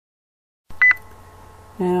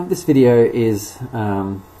This video is just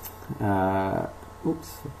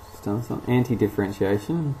done some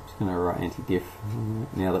anti-differentiation. I'm just going to write anti-diff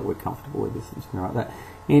now that we're comfortable with this. I'm just going to write that.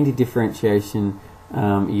 Anti-differentiation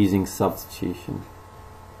using substitution.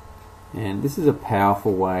 And this is a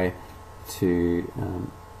powerful way to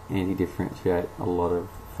anti-differentiate a lot of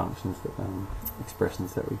functions,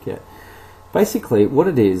 expressions that we get. Basically, what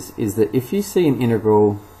it is that if you see an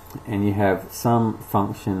integral and you have some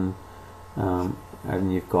function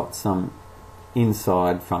and you've got some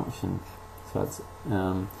inside function, so it's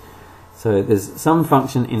so there's some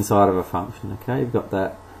function inside of a function. Okay, you've got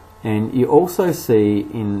that, and you also see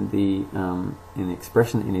in the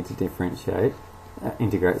expression that you need to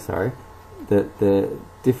integrate, that the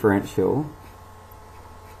differential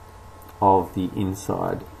of the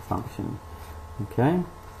inside function. Okay,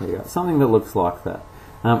 there you go, something that looks like that.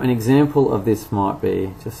 An example of this might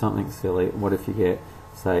be just something silly. What if you get,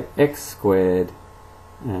 say, x squared,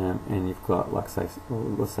 and you've got, like, say,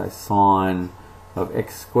 let's say sine of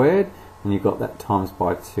x squared, and you've got that times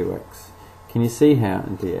by 2x. Can you see how,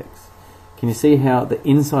 in dx, can you see how the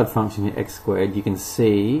inside function here, x squared, you can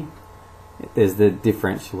see there's the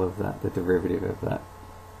differential of that, the derivative of that,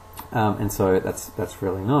 and so that's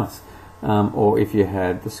really nice. Or if you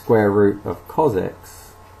had the square root of cos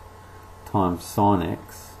x times sine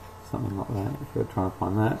x, something like that, if you're trying to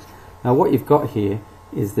find that. Now what you've got here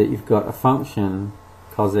is that you've got a function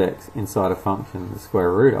cos x inside a function the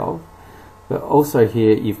square root of, but also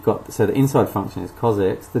here you've got, so the inside function is cos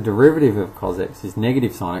x, the derivative of cos x is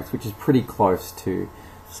negative sine x, which is pretty close to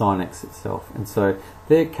sine x itself, and so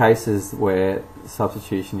there are cases where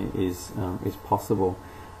substitution is possible.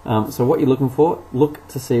 So what you're looking for, look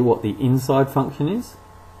to see what the inside function is.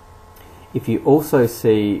 If you also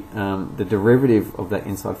see the derivative of that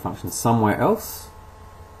inside function somewhere else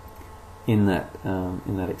in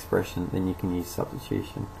that expression, then you can use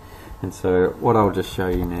substitution. And so what I'll just show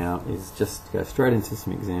you now is just go straight into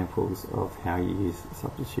some examples of how you use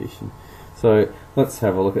substitution. So let's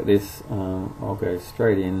have a look at this. I'll go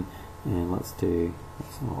straight in and let's do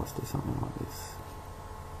something like this.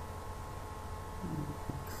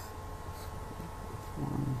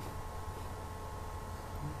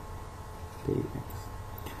 Dx.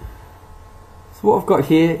 So what I've got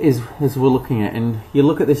here is we're looking at, and you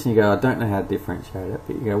look at this and you go, I don't know how to differentiate it,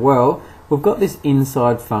 but you go, well, we've got this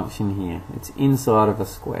inside function here. It's inside of a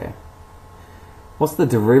square. What's the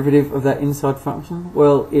derivative of that inside function?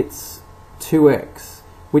 Well, it's 2x,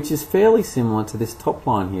 which is fairly similar to this top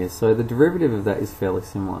line here, so the derivative of that is fairly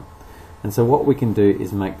similar. And so what we can do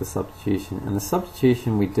is make the substitution, and the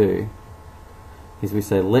substitution we do is we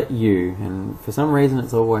say let u, and for some reason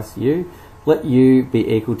it's always u, let u be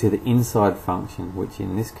equal to the inside function, which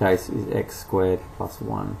in this case is x squared plus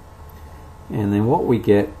 1. And then what we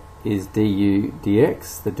get is du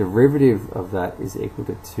dx, the derivative of that is equal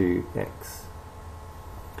to 2x.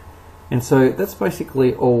 And so that's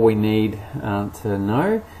basically all we need to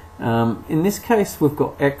know. In this case we've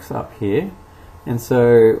got x up here, and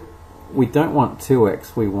so we don't want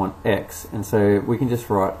 2x, we want x, and so we can just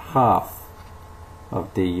write half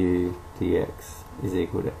of du dx is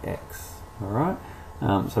equal to x. Alright,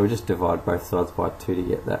 so we just divide both sides by 2 to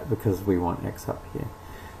get that, because we want x up here.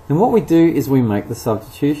 Then what we do is we make the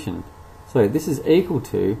substitution. So this is equal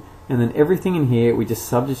to, and then everything in here we just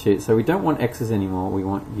substitute, so we don't want x's anymore, we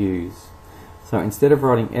want u's. So instead of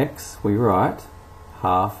writing x, we write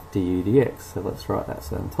half du dx. So let's write that.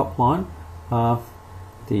 So in the top line, half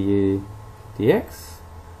du dx,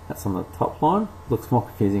 that's on the top line. Looks more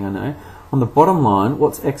confusing, I know. On the bottom line,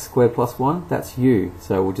 what's x squared plus 1? That's u.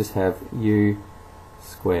 So we'll just have u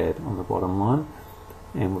squared on the bottom line,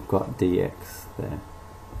 and we've got dx there.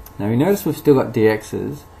 Now you notice we've still got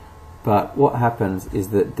dx's, but what happens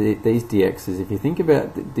is that these dx's, if you think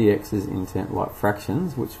about the dx's in terms like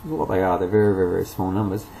fractions, which is what they are, they're very, very, very small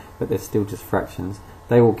numbers, but they're still just fractions,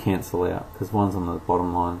 they will cancel out, because one's on the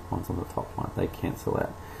bottom line, one's on the top line, they cancel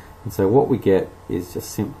out. And so what we get is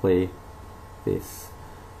just simply this.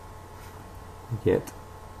 We get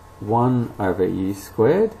 1 over u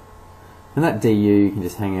squared, and that du you can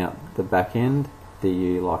just hang out the back end,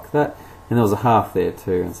 du like that, and there was a half there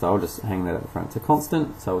too, and so I'll just hang that at the front. It's a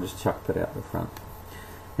constant, so I'll just chuck that out the front.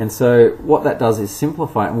 And so what that does is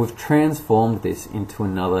simplify it, and we've transformed this into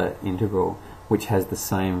another integral which has the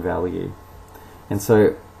same value. And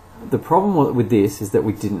so the problem with this is that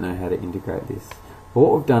we didn't know how to integrate this. But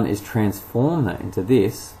what we've done is transform that into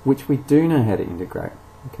this, which we do know how to integrate.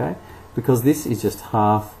 Okay? Because this is just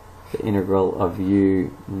half the integral of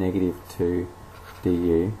u negative 2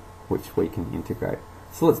 du, which we can integrate.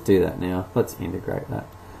 So let's do that now. Let's integrate that.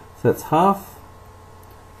 So that's half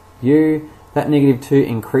u, That negative 2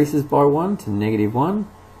 increases by 1 to negative 1,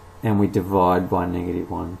 and we divide by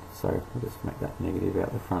negative 1. So we'll just make that negative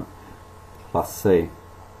out the front, plus c.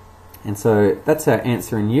 And so that's our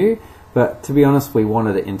answer in u, but to be honest, we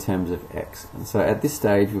wanted it in terms of x. And so at this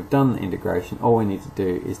stage, we've done the integration. All we need to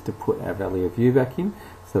do is to put our value of u back in.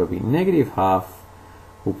 So it'll be negative half.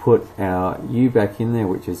 We'll put our u back in there,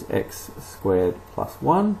 which is x squared plus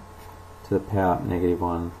 1 to the power negative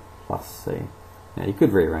 1 plus c. Now you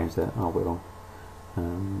could rearrange that. Oh, well.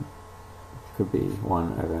 Could be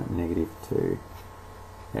 1 over negative 2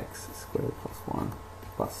 x squared plus 1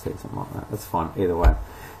 plus c, something like that. That's fine either way.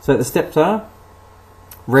 So the steps are: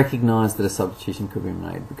 recognise that a substitution could be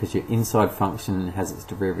made because your inside function has its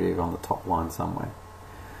derivative on the top line somewhere.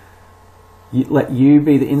 You let u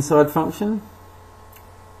be the inside function,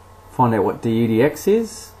 find out what du dx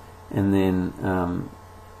is, and then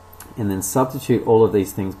substitute all of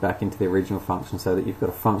these things back into the original function so that you've got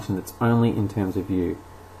a function that's only in terms of u.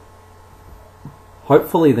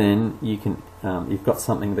 Hopefully then you can you've got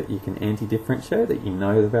something that you can anti-differentiate, that you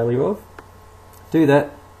know the value of. Do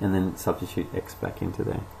that and then substitute x back into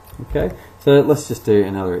there. Okay, so let's just do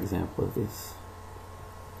another example of this.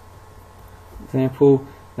 Example,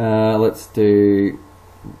 let's do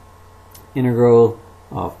integral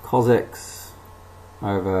of cos x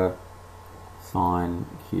over sine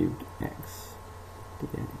cubed x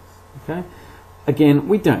dx. Okay, again,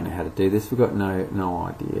 we don't know how to do this. We've got no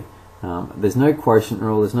idea. There's no quotient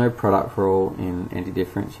rule, there's no product rule in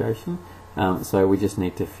anti-differentiation, so we just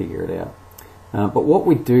need to figure it out. But what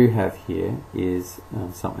we do have here is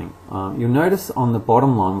something. You'll notice on the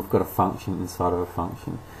bottom line we've got a function inside of a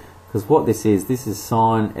function, because what this is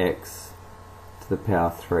sine x to the power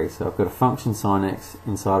 3. So I've got a function sine x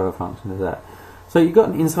inside of a function of that. So you've got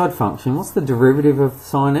an inside function. What's the derivative of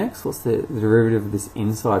sine x? What's the derivative of this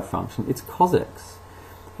inside function? It's cos x.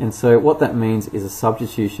 And so what that means is a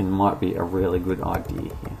substitution might be a really good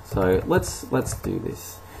idea here. So let's do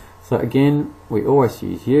this. So again, we always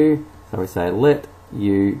use u. So we say let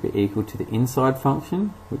u be equal to the inside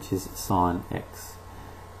function, which is sine x.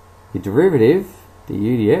 The derivative, du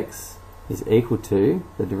dx, is equal to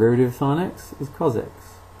the derivative of sine x is cos x.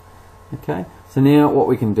 Okay, so now what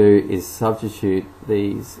we can do is substitute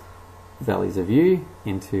these values of u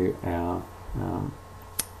into our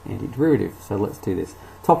antiderivative. So let's do this.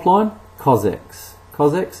 Top line, cos x.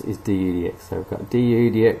 Cos x is du dx. So we've got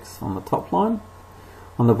du dx on the top line.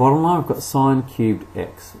 On the bottom line, we've got sine cubed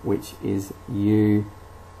x, which is u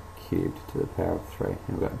cubed to the power of 3.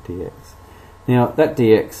 And we've got dx. Now, that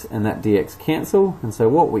dx and that dx cancel, and so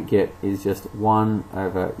what we get is just 1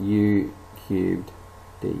 over u cubed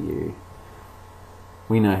du.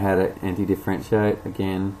 We know how to anti-differentiate.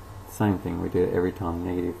 Again, same thing. We do it every time,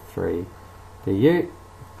 negative 3 du,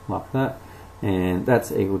 like that. And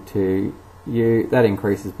that's equal to u. That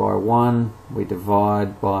increases by 1. We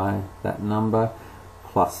divide by that number,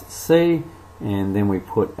 plus c, and then we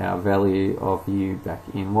put our value of u back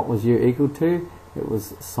in. What was u equal to? It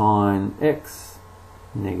was sine x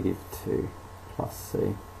negative 2 plus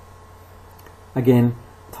c. Again,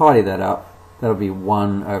 tidy that up. That'll be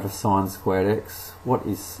 1 over sine squared x. What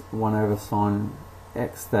is 1 over sine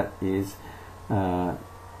x? That is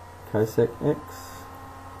cosec x.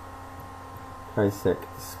 Cosec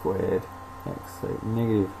squared x. So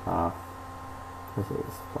negative half cosec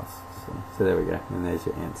x plus c. So there we go, and there's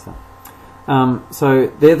your answer. So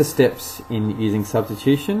they're the steps in using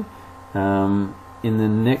substitution. In the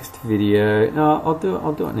next video, no,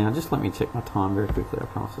 I'll do it now. Just let me check my time very quickly. I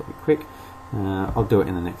promise it'll be quick. I'll do it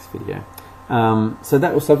in the next video. So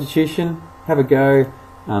that was substitution. Have a go.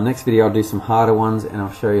 Next video I'll do some harder ones, and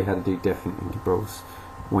I'll show you how to do definite integrals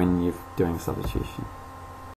when you're doing substitution.